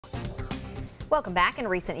Welcome back. In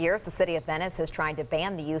recent years, the city of Venice has tried to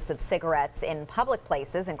ban the use of cigarettes in public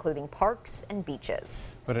places, including parks and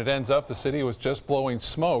beaches. But it ends up the city was just blowing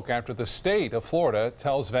smoke after the state of Florida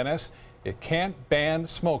tells Venice it can't ban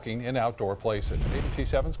smoking in outdoor places. ABC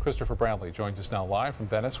 7's Christopher Brantley joins us now live from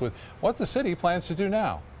Venice with what the city plans to do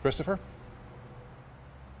now. Christopher?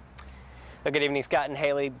 Good evening, Scott and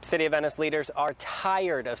Haley. City of Venice leaders are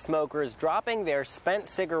tired of smokers dropping their spent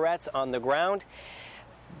cigarettes on the ground.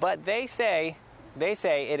 But they say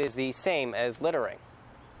it is the same as littering.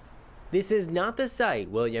 This is not the sight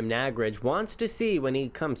William Nagridge wants to see when he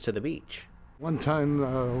comes to the beach. One time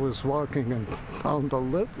I was walking and found a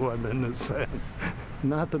lit one in the sand.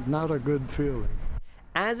 Not a good feeling.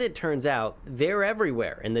 As it turns out, they're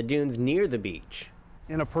everywhere in the dunes near the beach.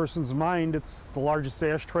 In a person's mind, it's the largest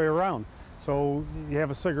ashtray around. So you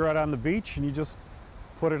have a cigarette on the beach and you just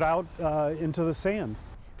put it out into the sand.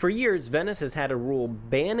 For years, Venice has had a rule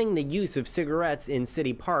banning the use of cigarettes in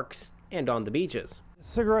city parks and on the beaches.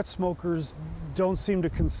 Cigarette smokers don't seem to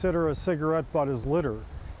consider a cigarette butt as litter,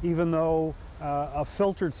 even though a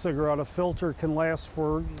filtered cigarette, a filter can last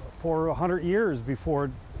for 100 years before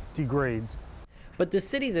it degrades. But the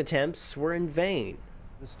city's attempts were in vain.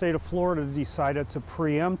 The state of Florida decided to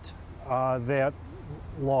preempt that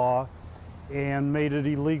law and made it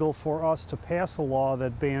illegal for us to pass a law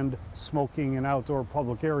that banned smoking in outdoor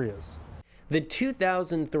public areas. The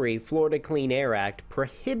 2003 Florida Clean Air Act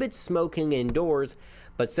prohibits smoking indoors,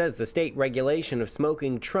 but says the state regulation of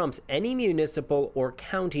smoking trumps any municipal or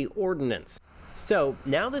county ordinance. So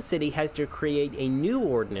now the city has to create a new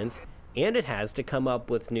ordinance, and it has to come up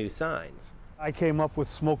with new signs. I came up with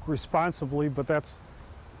smoke responsibly, but that's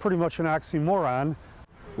pretty much an oxymoron.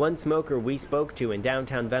 One smoker we spoke to in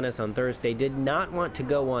downtown Venice on Thursday did not want to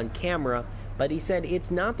go on camera, but he said it's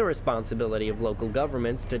not the responsibility of local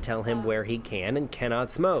governments to tell him where he can and cannot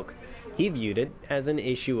smoke. He viewed it as an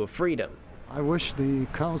issue of freedom. I wish the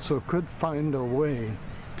council could find a way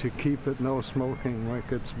to keep it no smoking like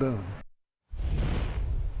it's been.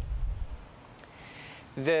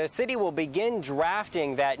 The city will begin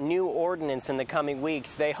drafting that new ordinance in the coming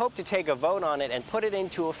weeks. They hope to take a vote on it and put it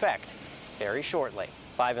into effect very shortly.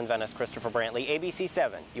 Live in Venice, Christopher Brantley, ABC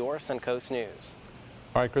 7, your Suncoast News.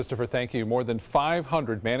 All right, Christopher, thank you. More than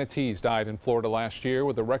 500 manatees died in Florida last year,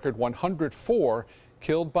 with a record 104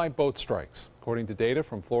 killed by boat strikes. According to data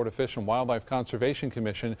from Florida Fish and Wildlife Conservation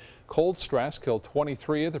Commission, cold stress killed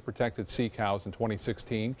 23 of the protected sea cows in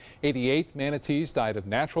 2016. 88 manatees died of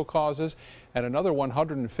natural causes, and another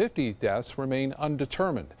 150 deaths remain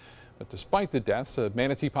undetermined. But despite the deaths, the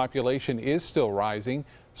manatee population is still rising.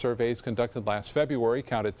 Surveys conducted last February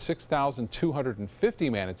counted 6,250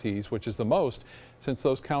 manatees, which is the most since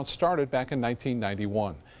those counts started back in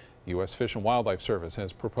 1991. The U.S. Fish and Wildlife Service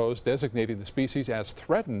has proposed designating the species as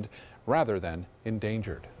threatened rather than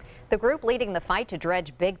endangered. The group leading the fight to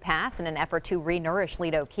dredge Big Pass in an effort to re-nourish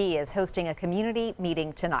Lido Key is hosting a community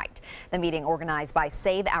meeting tonight. The meeting, organized by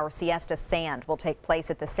Save Our Siesta Sand, will take place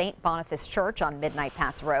at the St. Boniface Church on Midnight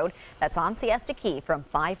Pass Road. That's on Siesta Key from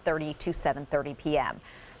 5:30 to 7:30 p.m.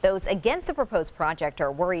 Those against the proposed project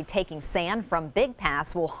are worried taking sand from Big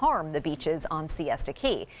Pass will harm the beaches on Siesta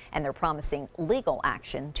Key, and they're promising legal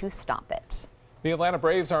action to stop it. The Atlanta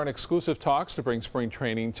Braves are in exclusive talks to bring spring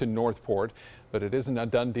training to Northport, but it isn't a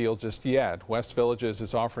done deal just yet. West Villages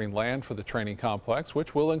is offering land for the training complex,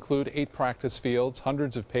 which will include 8 practice fields,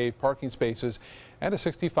 hundreds of paved parking spaces, and a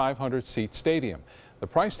 6,500-seat stadium. The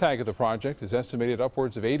price tag of the project is estimated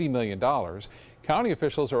upwards of $80 million. County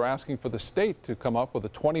officials are asking for the state to come up with a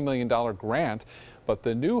 $20 million grant, but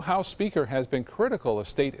the new House Speaker has been critical of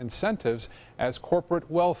state incentives as corporate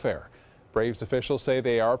welfare. Braves officials say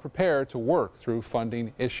they are prepared to work through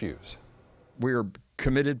funding issues. We are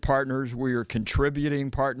committed partners. We are contributing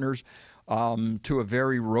partners to a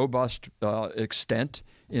very robust extent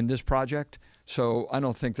in this project. So I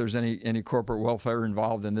don't think there's any corporate welfare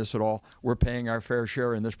involved in this at all. We're paying our fair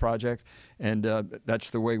share in this project, and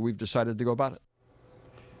that's the way we've decided to go about it.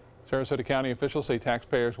 Sarasota County officials say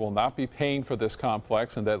taxpayers will not be paying for this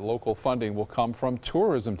complex and that local funding will come from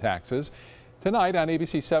tourism taxes. Tonight on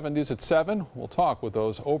ABC 7 News at 7, we'll talk with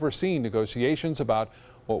those overseeing negotiations about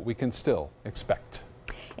what we can still expect.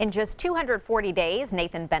 In just 240 days,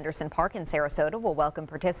 Nathan Benderson Park in Sarasota will welcome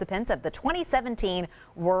participants of the 2017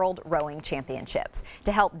 World Rowing Championships.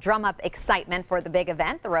 To help drum up excitement for the big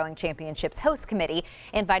event, the Rowing Championships host committee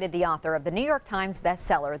invited the author of the New York Times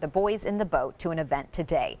bestseller, The Boys in the Boat, to an event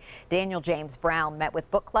today. Daniel James Brown met with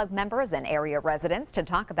book club members and area residents to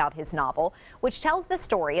talk about his novel, which tells the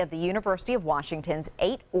story of the University of Washington's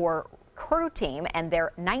 8-oar crew team and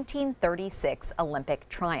their 1936 Olympic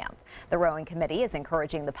triumph. The rowing committee is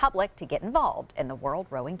encouraging the public to get involved in the World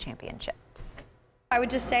Rowing Championships. I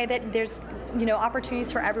would just say that there's,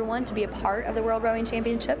 opportunities for everyone to be a part of the World Rowing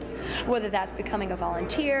Championships, whether that's becoming a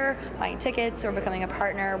volunteer, buying tickets, or becoming a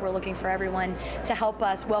partner. We're looking for everyone to help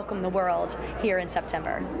us welcome the world here in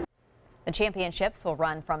September. The championships will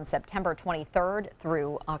run from September 23rd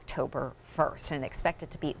through October 1st and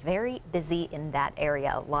expected to be very busy in that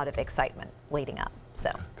area. A lot of excitement leading up.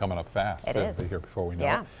 So coming up fast. It is. Be here before we know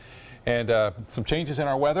it. And some changes in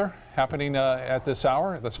our weather happening at this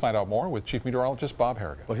hour. Let's find out more with Chief Meteorologist Bob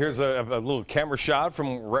Harrigan. Well, here's a little camera shot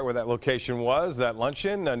from right where that location was, that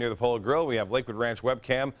luncheon near the Polo Grill. We have Lakewood Ranch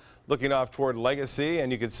webcam looking off toward Legacy,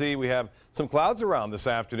 and you can see we have some clouds around this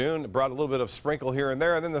afternoon. It brought a little bit of sprinkle here and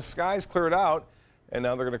there, and then the skies cleared out, and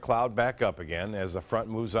now they're going to cloud back up again as the front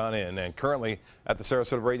moves on in. And currently at the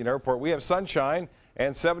Sarasota-Bradenton Airport, we have sunshine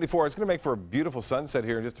and 74. It's going to make for a beautiful sunset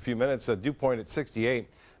here in just a few minutes. Dew point at 68.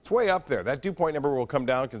 It's way up there. That dew point number will come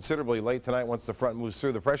down considerably late tonight once the front moves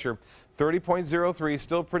through. The pressure 30.03,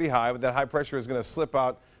 still pretty high, but that high pressure is going to slip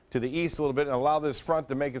out to the east a little bit and allow this front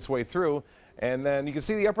to make its way through. And then you can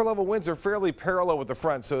see the upper level winds are fairly parallel with the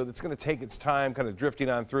front, so it's going to take its time kind of drifting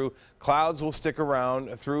on through. Clouds will stick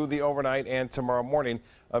around through the overnight and tomorrow morning,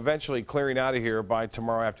 eventually clearing out of here by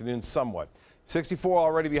tomorrow afternoon somewhat. 64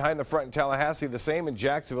 already behind the front in Tallahassee, the same in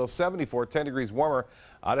Jacksonville. 74, 10 degrees warmer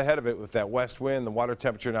out ahead of it with that west wind. The water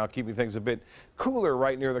temperature now keeping things a bit cooler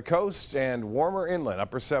right near the coast and warmer inland,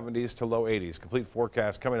 upper 70s to low 80s. Complete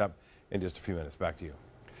forecast coming up in just a few minutes. Back to you.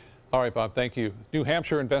 All right, Bob, thank you. New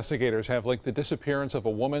Hampshire investigators have linked the disappearance of a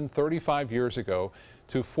woman 35 years ago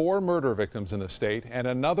to 4 murder victims in the state and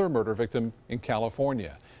another murder victim in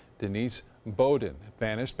California. Denise Bowden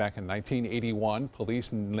vanished back in 1981.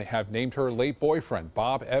 Police have named her late boyfriend,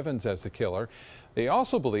 Bob Evans, as the killer. They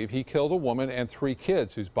also believe he killed a woman and 3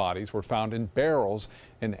 kids whose bodies were found in barrels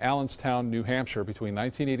in Allenstown, New Hampshire between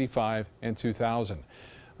 1985 and 2000.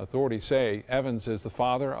 Authorities say Evans is the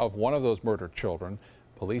father of one of those murdered children.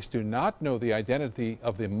 Police do not know the identity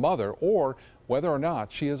of the mother or whether or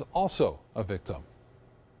not she is also a victim.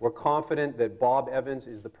 We're confident that Bob Evans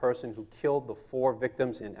is the person who killed the 4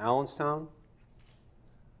 victims in Allenstown.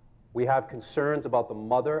 We have concerns about the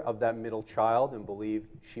mother of that middle child and believe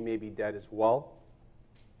she may be dead as well.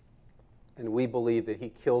 And we believe that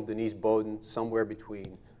he killed Denise Bowden somewhere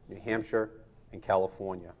between New Hampshire and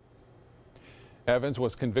California. Evans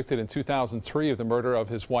was convicted in 2003 of the murder of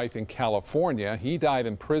his wife in California. He died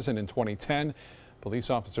in prison in 2010. Police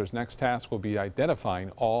officers' next task will be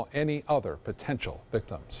identifying any other potential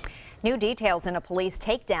victims. New details in a police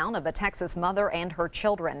takedown of a Texas mother and her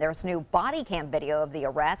children. There's new body cam video of the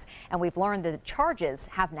arrest, and we've learned that the charges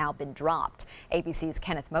have now been dropped. ABC's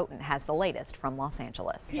Kenneth Moten has the latest from Los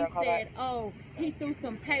Angeles. He said, oh, he threw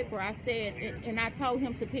some paper. I said, and I told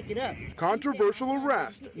him to pick it up. Controversial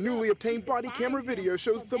arrest. Newly obtained body camera video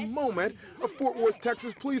shows the moment a Fort Worth,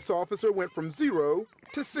 Texas police officer went from 0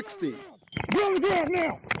 to 60. Get on the ground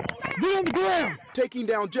now! Get on the ground! Taking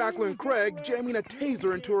down Jacqueline Craig, jamming a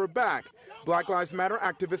taser into her back. Black Lives Matter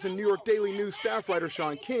activist and New York Daily News staff writer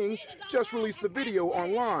Sean King just released the video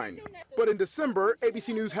online. But in December,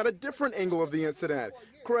 ABC News had a different angle of the incident.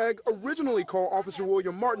 Craig originally called Officer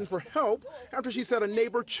William Martin for help after she said a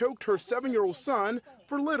neighbor choked her 7-year-old son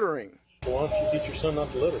for littering. Why don't you teach your son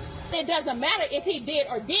not to litter? It doesn't matter if he did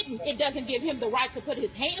or didn't. It doesn't give him the right to put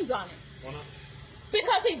his hands on it. Why not?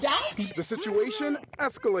 Because he don't. The situation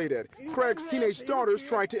escalated. Craig's teenage daughters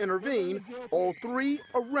tried to intervene. All 3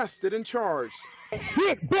 arrested and charged.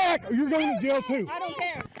 Get back or you're going to jail too. I don't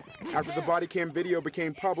care. After the body cam video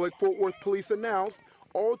became public, Fort Worth police announced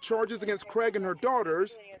all charges against Craig and her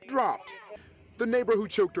daughters dropped. The neighbor who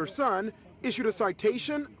choked her son issued a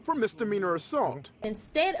citation for misdemeanor assault.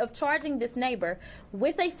 Instead of charging this neighbor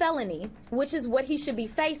with a felony, which is what he should be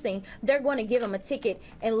facing, they're going to give him a ticket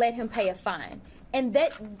and let him pay a fine. And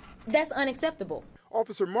that's unacceptable.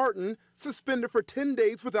 Officer Martin suspended for 10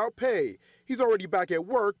 days without pay. He's already back at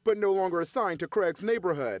work, but no longer assigned to Craig's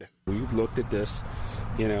neighborhood. We've looked at this,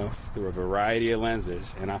 through a variety of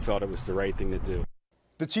lenses, and I felt it was the right thing to do.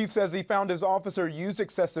 The chief says he found his officer used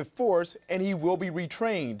excessive force and he will be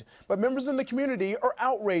retrained. But members in the community are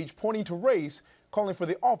outraged, pointing to race, calling for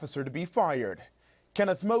the officer to be fired.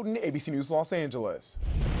 Kenneth Moten, ABC News, Los Angeles.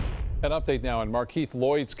 An update now on Markeith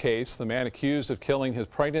Lloyd's case, the man accused of killing his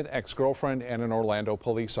pregnant ex-girlfriend and an Orlando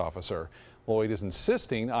police officer. Lloyd is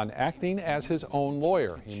insisting on acting as his own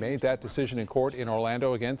lawyer. He made that decision in court in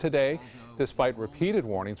Orlando again today, despite repeated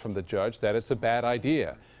warnings from the judge that it's a bad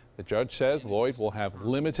idea. The judge says Lloyd will have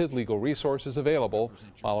limited legal resources available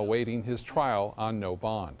while awaiting his trial on no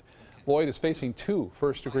bond. Lloyd is facing 2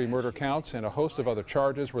 first-degree murder counts and a host of other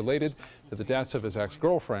charges related to the deaths of his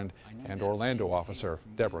ex-girlfriend and Orlando officer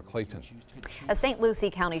Deborah Clayton. A St. Lucie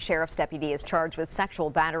County Sheriff's deputy is charged with sexual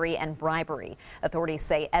battery and bribery. Authorities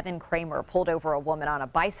say Evan Kramer pulled over a woman on a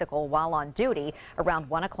bicycle while on duty around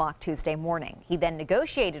 1 o'clock Tuesday morning. He then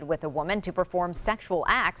negotiated with the woman to perform sexual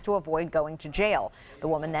acts to avoid going to jail. The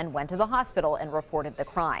woman then went to the hospital and reported the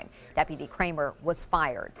crime. Deputy Kramer was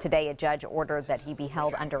fired. Today, a judge ordered that he be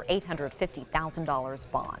held under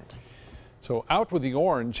 $850,000 bond. So out with the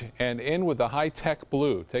orange and in with the high-tech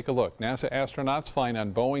blue. Take a look. NASA astronauts flying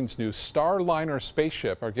on Boeing's new Starliner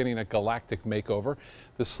spaceship are getting a galactic makeover.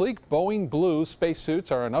 The sleek Boeing blue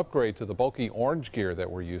spacesuits are an upgrade to the bulky orange gear that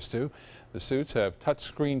we're used to. The suits have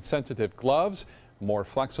touchscreen sensitive gloves, more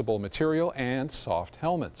flexible material, and soft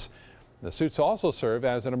helmets. The suits also serve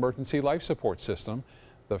as an emergency life support system.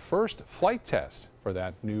 The first flight test for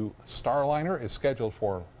that new Starliner is scheduled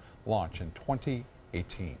for launch in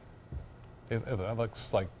 2018. It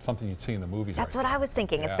looks like something you'd see in the movies. That's right what now. I was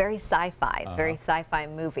thinking. Yeah. It's very sci-fi. It's very sci-fi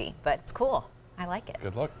movie, but it's cool. I like it.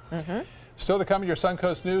 Good luck. Still to come in your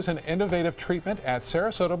Suncoast News, an innovative treatment at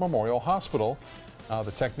Sarasota Memorial Hospital.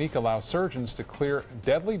 The technique allows surgeons to clear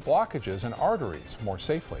deadly blockages in arteries more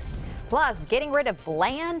safely. Plus, getting rid of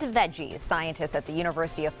bland veggies. Scientists at the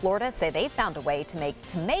University of Florida say they found a way to make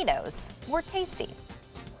tomatoes more tasty.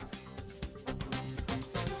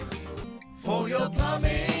 For your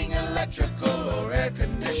plumbing, electrical, or air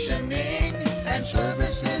conditioning, and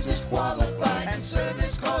services is qualified, and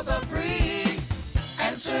service calls are free.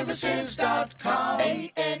 And services.com,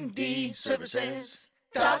 A-N-D,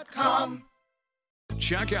 services.com.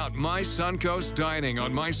 Check out My Suncoast Dining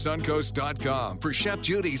on mysuncoast.com for Chef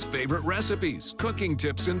Judy's favorite recipes, cooking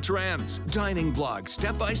tips and trends, dining blogs,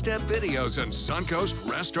 step-by-step videos, and Suncoast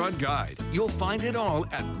Restaurant Guide. You'll find it all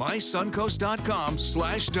at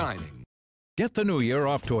mysuncoast.com/dining. Get the new year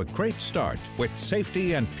off to a great start with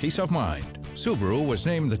safety and peace of mind. Subaru was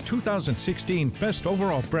named the 2016 Best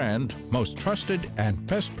Overall Brand, Most Trusted, and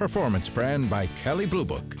Best Performance Brand by Kelley Blue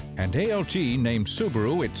Book. And ALG named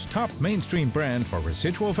Subaru its top mainstream brand for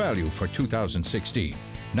residual value for 2016.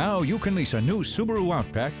 Now you can lease a new Subaru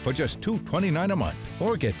Outback for just $229 a month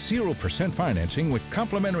or get 0% financing with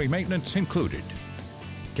complimentary maintenance included.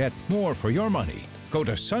 Get more for your money. Go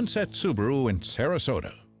to Sunset Subaru in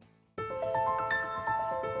Sarasota.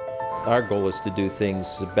 Our goal is to do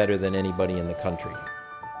things better than anybody in the country.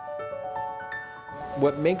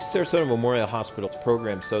 What makes Sarasota Memorial Hospital's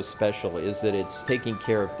program so special is that it's taking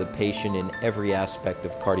care of the patient in every aspect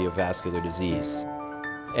of cardiovascular disease.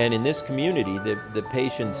 And in this community, the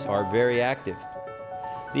patients are very active.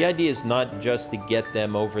 The idea is not just to get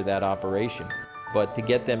them over that operation, but to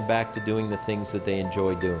get them back to doing the things that they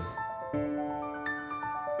enjoy doing.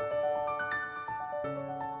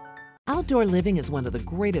 Outdoor living is one of the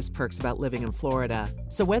greatest perks about living in Florida.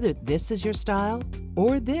 So whether this is your style,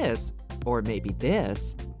 or this, or maybe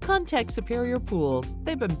this, contact Superior Pools.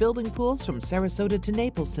 They've been building pools from Sarasota to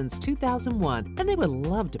Naples since 2001, and they would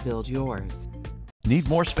love to build yours. Need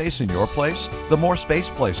more space in your place? The More Space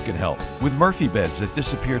Place can help with Murphy beds that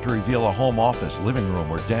disappear to reveal a home office, living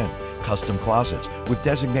room, or den. Custom closets with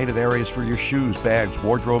designated areas for your shoes, bags,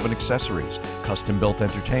 wardrobe, and accessories. Custom-built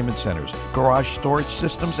entertainment centers, garage storage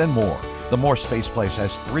systems, and more. The More Space Place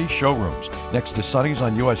has 3 showrooms next to Sonny's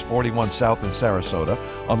on US 41 South in Sarasota,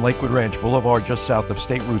 on Lakewood Ranch Boulevard just south of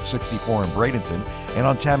State Route 64 in Bradenton, and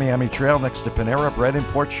on Tamiami Trail next to Panera Bread in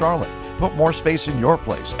Port Charlotte. Put more space in your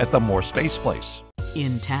place at the More Space Place.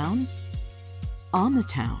 In town? On the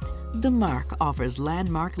town. The Mark offers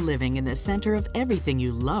landmark living in the center of everything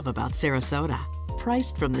you love about Sarasota.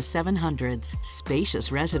 Priced from the 700s, spacious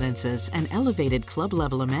residences and elevated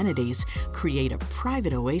club-level amenities create a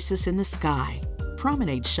private oasis in the sky.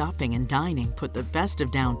 Promenade shopping and dining put the best of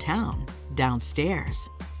downtown downstairs.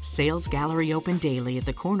 Sales gallery open daily at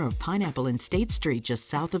the corner of Pineapple and State Street just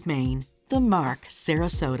south of Main. The Mark,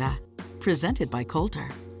 Sarasota. Presented by Coulter.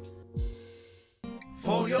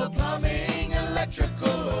 For your plumbing, electrical,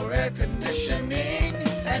 or air conditioning,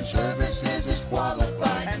 and services is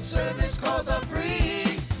qualified, and service calls are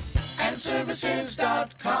free. And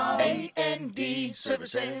services.com, A-N-D,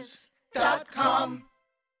 services.com.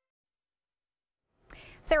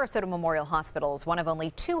 Sarasota Memorial Hospital is one of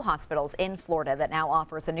only 2 hospitals in Florida that now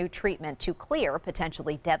offers a new treatment to clear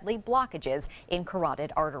potentially deadly blockages in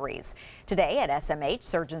carotid arteries. Today at SMH,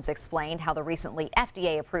 surgeons explained how the recently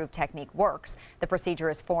FDA-approved technique works. The procedure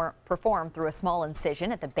is performed through a small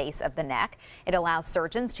incision at the base of the neck. It allows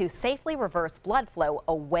surgeons to safely reverse blood flow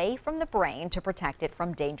away from the brain to protect it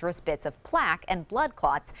from dangerous bits of plaque and blood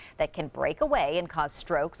clots that can break away and cause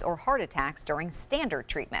strokes or heart attacks during standard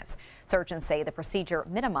treatments. Surgeons say the procedure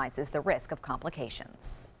minimizes the risk of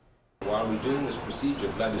complications. While we're doing this procedure,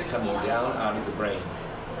 blood is coming down out of the brain,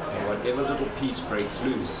 and whatever little piece breaks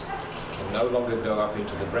loose can no longer go up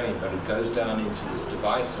into the brain, but it goes down into this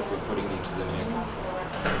device that we're putting into the neck.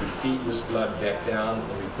 We feed this blood back down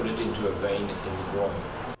and we put it into a vein in the groin.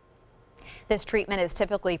 This treatment is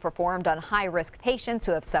typically performed on high-risk patients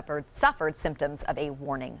who have suffered symptoms of a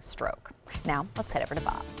warning stroke. Now, let's head over to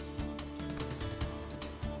Bob.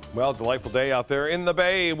 Well, delightful day out there in the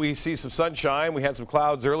Bay. We see some sunshine. We had some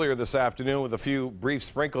clouds earlier this afternoon with a few brief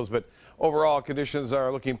sprinkles, but overall conditions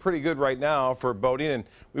are looking pretty good right now for boating. And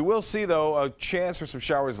we will see, though, a chance for some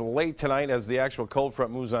showers late tonight as the actual cold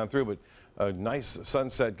front moves on through. But a nice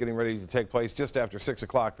sunset getting ready to take place just after 6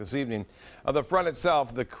 o'clock this evening. The front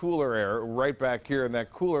itself, the cooler air right back here, and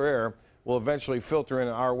that cooler air will eventually filter in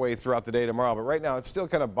our way throughout the day tomorrow. But right now, it's still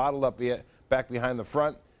kind of bottled up back behind the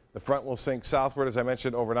front. The front will sink southward, as I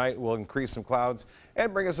mentioned, overnight. Will increase some clouds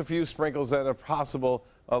and bring us a few sprinkles that are possible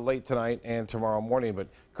late tonight and tomorrow morning. But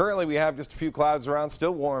currently, we have just a few clouds around.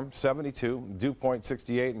 Still warm, 72, dew point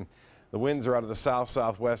 68, and the winds are out of the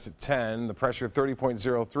south-southwest at 10. The pressure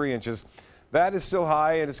 30.03 inches. That is still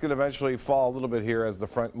high, and it's going to eventually fall a little bit here as the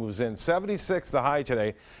front moves in. 76 the high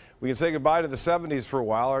today. We can say goodbye to the 70s for a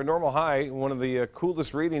while. Our normal high, one of the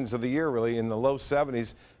coolest readings of the year, really, in the low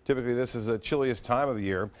 70s. Typically, this is the chilliest time of the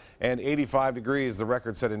year. And 85 degrees, the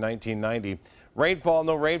record set in 1990. Rainfall,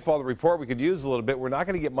 no rainfall to report. We could use a little bit. We're not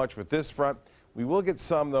going to get much with this front. We will get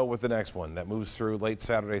some, though, with the next one that moves through late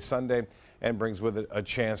Saturday, Sunday, and brings with it a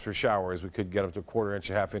chance for showers. We could get up to a quarter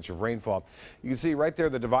inch, a half inch of rainfall. You can see right there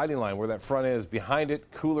the dividing line where that front is. Behind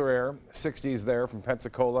it, cooler air, 60s there from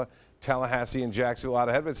Pensacola, Tallahassee, and Jacksonville out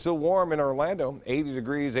ahead. But it's still warm in Orlando, 80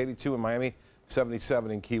 degrees, 82 in Miami, 77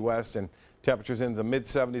 in Key West, and temperatures in the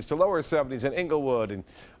mid-70s to lower 70s in Inglewood and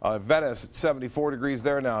Venice at 74 degrees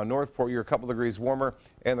there now. Northport, you're a couple degrees warmer,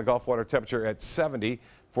 and the Gulf water temperature at 70.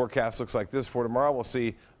 Forecast looks like this for tomorrow. We'll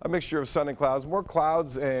see a mixture of sun and clouds. More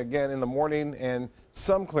clouds again in the morning and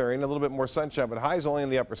some clearing, a little bit more sunshine, but highs only in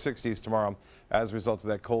the upper 60s tomorrow as a result of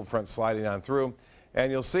that cold front sliding on through. And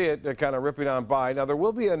you'll see it kind of ripping on by. Now, there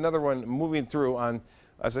will be another one moving through on,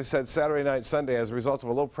 as I said, Saturday night, Sunday as a result of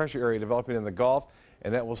a low pressure area developing in the Gulf.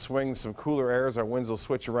 And that will swing some cooler airs. Our winds will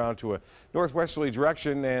switch around to a northwesterly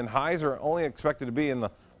direction, and highs are only expected to be in the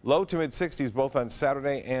low to mid 60s both on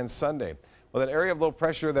Saturday and Sunday. Well, that area of low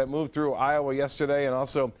pressure that moved through Iowa yesterday and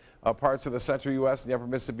also parts of the central U.S. and the upper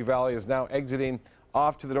Mississippi Valley is now exiting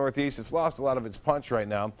off to the northeast. It's lost a lot of its punch right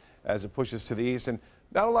now as it pushes to the east. And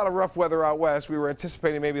not a lot of rough weather out west. We were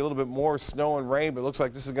anticipating maybe a little bit more snow and rain, but it looks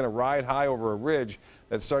like this is going to ride high over a ridge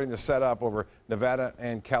that's starting to set up over Nevada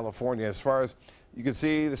and California. As far as you can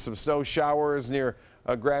see, there's some snow showers near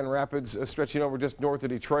Grand Rapids stretching over just north of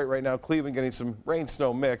Detroit right now. Cleveland getting some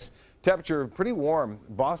rain-snow mix. Temperature pretty warm.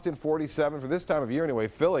 Boston 47 for this time of year anyway.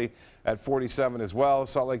 Philly at 47 as well.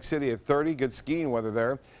 Salt Lake City at 30. Good skiing weather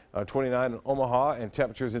there. 29 in Omaha, and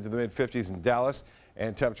temperatures into the mid-50s in Dallas.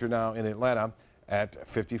 And temperature now in Atlanta at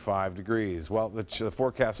 55 degrees. Well, the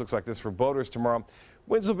forecast looks like this for boaters tomorrow.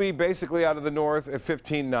 Winds will be basically out of the north at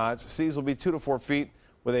 15 knots. Seas will be 2 to 4 feet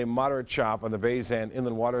with a moderate chop on the bays and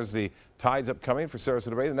inland waters. The tide's upcoming for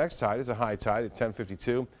Sarasota Bay. The next tide is a high tide at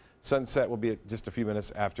 10:52. Sunset will be at just a few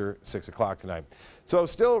minutes after 6 o'clock tonight. So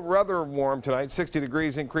still rather warm tonight, 60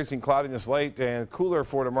 degrees, increasing cloudiness late, and cooler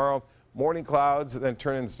for tomorrow. Morning clouds, then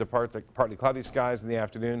turn into partly cloudy skies in the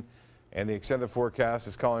afternoon. And the extended forecast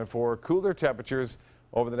is calling for cooler temperatures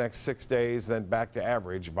over the next 6 days, then back to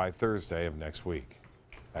average by Thursday of next week.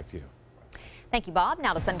 Back to you. Thank you, Bob.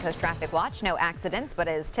 Now to Suncoast Traffic Watch. No accidents, but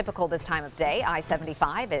as typical this time of day,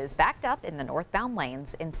 I-75 is backed up in the northbound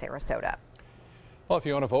lanes in Sarasota. Well, if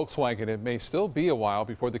you own a Volkswagen, it may still be a while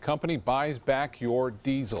before the company buys back your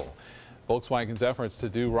diesel. Volkswagen's efforts to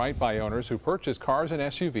do right by owners who purchase cars and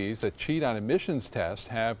SUVs that cheat on emissions tests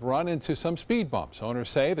have run into some speed bumps. Owners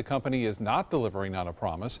say the company is not delivering on a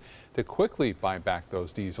promise to quickly buy back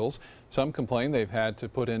those diesels. Some complain they've had to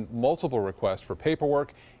put in multiple requests for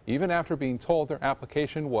paperwork, even after being told their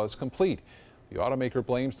application was complete. The automaker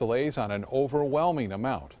blames delays on an overwhelming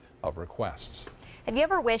amount of requests. Have you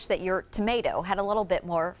ever wished that your tomato had a little bit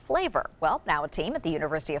more flavor? Well, now a team at the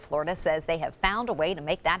University of Florida says they have found a way to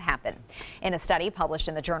make that happen. In a study published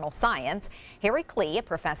in the journal Science, Harry Klee, a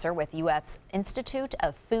professor with UF's Institute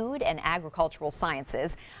of Food and Agricultural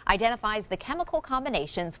Sciences, identifies the chemical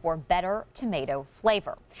combinations for better tomato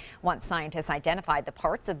flavor. Once scientists identified the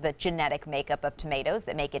parts of the genetic makeup of tomatoes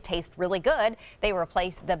that make it taste really good, they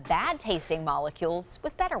replace the bad tasting molecules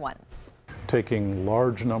with better ones. Taking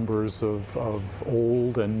large numbers of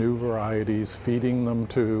old and new varieties, feeding them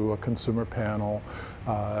to a consumer panel,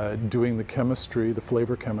 doing the chemistry, the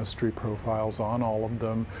flavor chemistry profiles on all of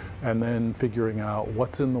them, and then figuring out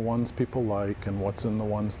what's in the ones people like and what's in the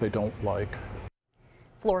ones they don't like.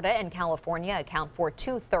 Florida and California account for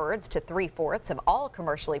 2/3 to 3/4 of all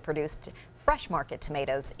commercially produced fresh market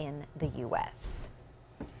tomatoes in the U.S.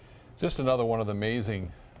 Just another one of the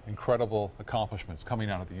amazing, incredible accomplishments coming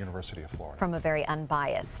out of the University of Florida. From a very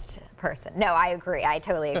unbiased person. No, I agree. I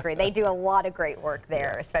totally agree. They do a lot of great work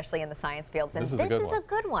there, especially in the science fields. And this is a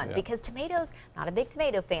good one because tomatoes, not a big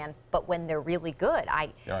tomato fan, but when they're really good,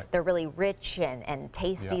 they're really rich and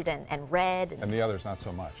tasty and red. And the others not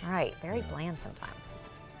so much. Right. Very bland sometimes.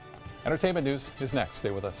 Entertainment news is next. Stay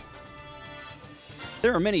with us.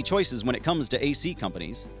 There are many choices when it comes to AC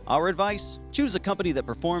companies. Our advice? Choose a company that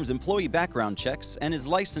performs employee background checks and is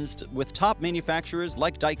licensed with top manufacturers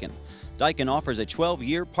like Daikin. Daikin offers a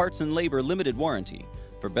 12-year parts and labor limited warranty.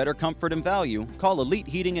 For better comfort and value, call Elite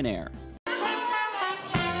Heating and Air.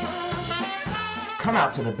 Come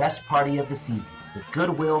out to the best party of the season, the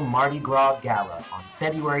Goodwill Mardi Gras Gala on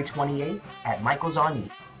February 28th at Michael's on E.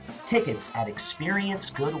 Tickets at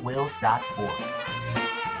experiencegoodwill.org.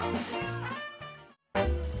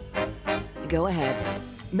 Go ahead.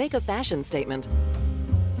 Make a fashion statement.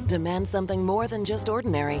 Demand something more than just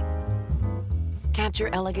ordinary. Capture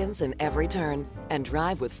elegance in every turn and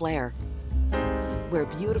drive with flair. Where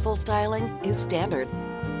beautiful styling is standard.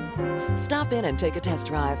 Stop in and take a test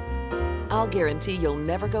drive. I'll guarantee you'll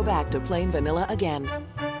never go back to plain vanilla again.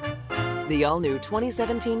 The all-new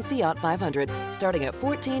 2017 Fiat 500 starting at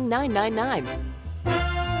 $14,999.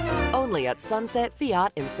 Only at Sunset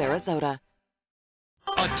Fiat in Sarasota.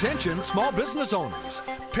 Attention small business owners.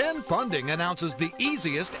 Penn Funding announces the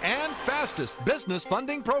easiest and fastest business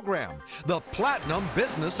funding program, the Platinum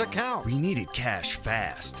Business Account. We needed cash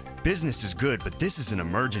fast. Business is good, but this is an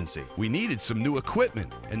emergency. We needed some new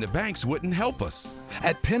equipment, and the banks wouldn't help us.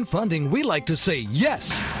 At Penn Funding, we like to say,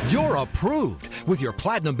 yes, you're approved. With your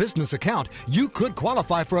Platinum Business Account, you could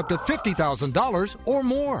qualify for up to $50,000 or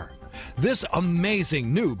more. This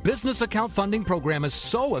amazing new business account funding program is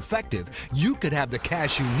so effective, you could have the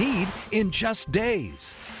cash you need in just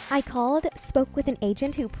days. I called, spoke with an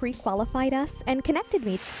agent who pre-qualified us, and connected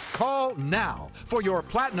me. Call now for your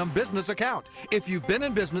Platinum Business Account. If you've been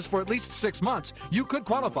in business for at least 6 months, you could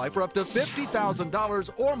qualify for up to $50,000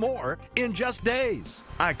 or more in just days.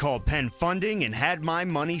 I called Penn Funding and had my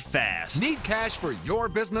money fast. Need cash for your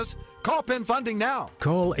business? Call Penn Funding now.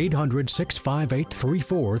 Call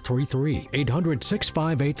 800-658-3433.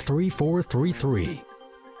 800-658-3433.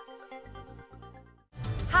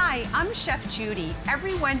 Hi, I'm Chef Judy.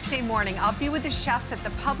 Every Wednesday morning, I'll be with the chefs at the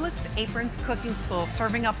Publix Aprons Cooking School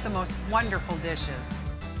serving up the most wonderful dishes.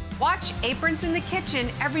 Watch Aprons in the Kitchen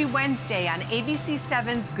every Wednesday on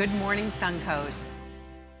ABC7's Good Morning Suncoast.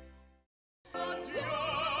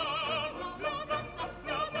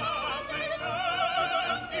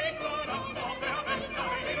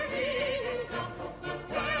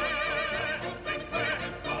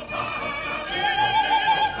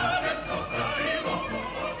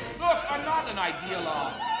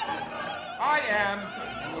 Ideologue. I am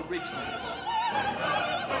an originalist.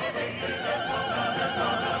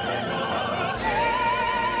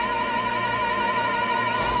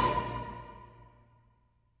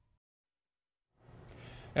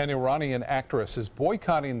 An Iranian actress is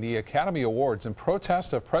boycotting the Academy Awards in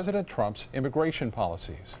protest of President Trump's immigration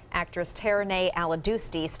policies. Actress Taraneh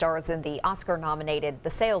Al-Adusti stars in the Oscar-nominated The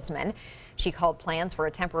Salesman. She called plans for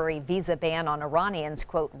a temporary visa ban on Iranians,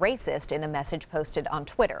 quote, racist in a message posted on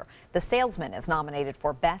Twitter. The Salesman is nominated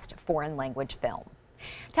for Best Foreign Language Film.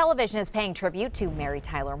 Television is paying tribute to Mary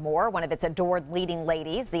Tyler Moore, one of its adored leading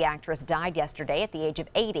ladies. The actress died yesterday at the age of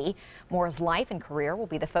 80. Moore's life and career will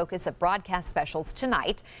be the focus of broadcast specials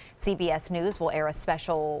tonight. CBS News will air a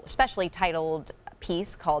specially titled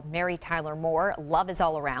piece called Mary Tyler Moore, Love is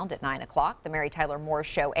All Around at 9 o'clock. The Mary Tyler Moore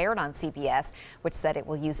show aired on CBS, which said it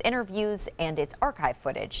will use interviews and its archive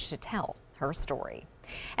footage to tell her story.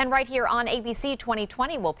 And right here on ABC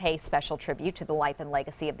 2020, we'll pay special tribute to the life and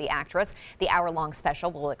legacy of the actress. The hour-long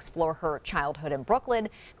special will explore her childhood in Brooklyn,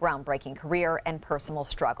 groundbreaking career, and personal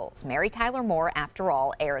struggles. Mary Tyler Moore, After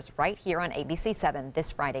All, airs right here on ABC 7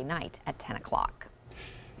 this Friday night at 10 o'clock.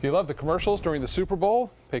 If you love the commercials during the Super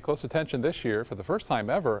Bowl, pay close attention this year. For the first time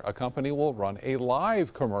ever, a company will run a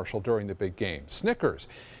live commercial during the big game. Snickers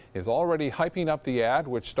is already hyping up the ad,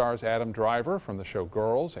 which stars Adam Driver from the show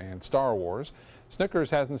Girls and Star Wars. Snickers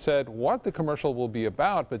hasn't said what the commercial will be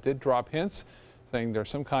about, but did drop hints saying there's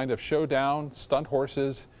some kind of showdown, stunt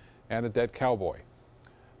horses, and a dead cowboy.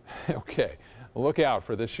 Okay, look out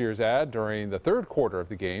for this year's ad during the third quarter of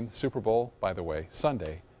the game. Super Bowl, by the way,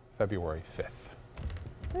 Sunday, February 5th.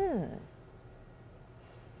 It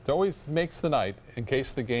always makes the night in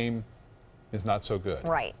case the game is not so good.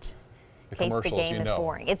 Right. The In case the commercials, game is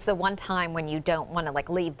boring. It's the one time when you don't want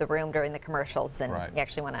to leave the room during the commercials and you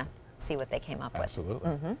actually want to see what they came up with.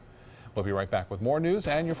 Absolutely. We'll be right back with more news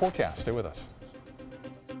and your forecast. Stay with us.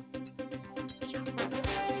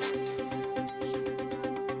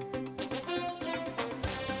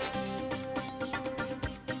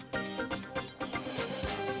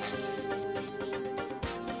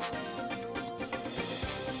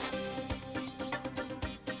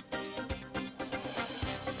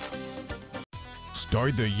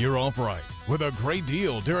 Start the year off right with a great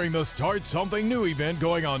deal during the Start Something New event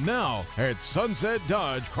going on now at Sunset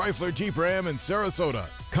Dodge Chrysler Jeep Ram in Sarasota.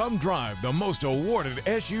 Come drive the most awarded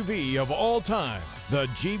SUV of all time, the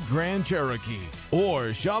Jeep Grand Cherokee,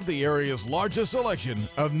 or shop the area's largest selection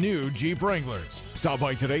of new Jeep Wranglers. Stop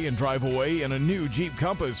by today and drive away in a new Jeep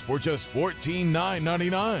Compass for just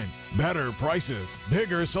 $14,999. Better prices,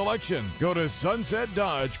 bigger selection. Go to Sunset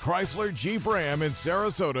Dodge Chrysler Jeep Ram in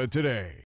Sarasota today.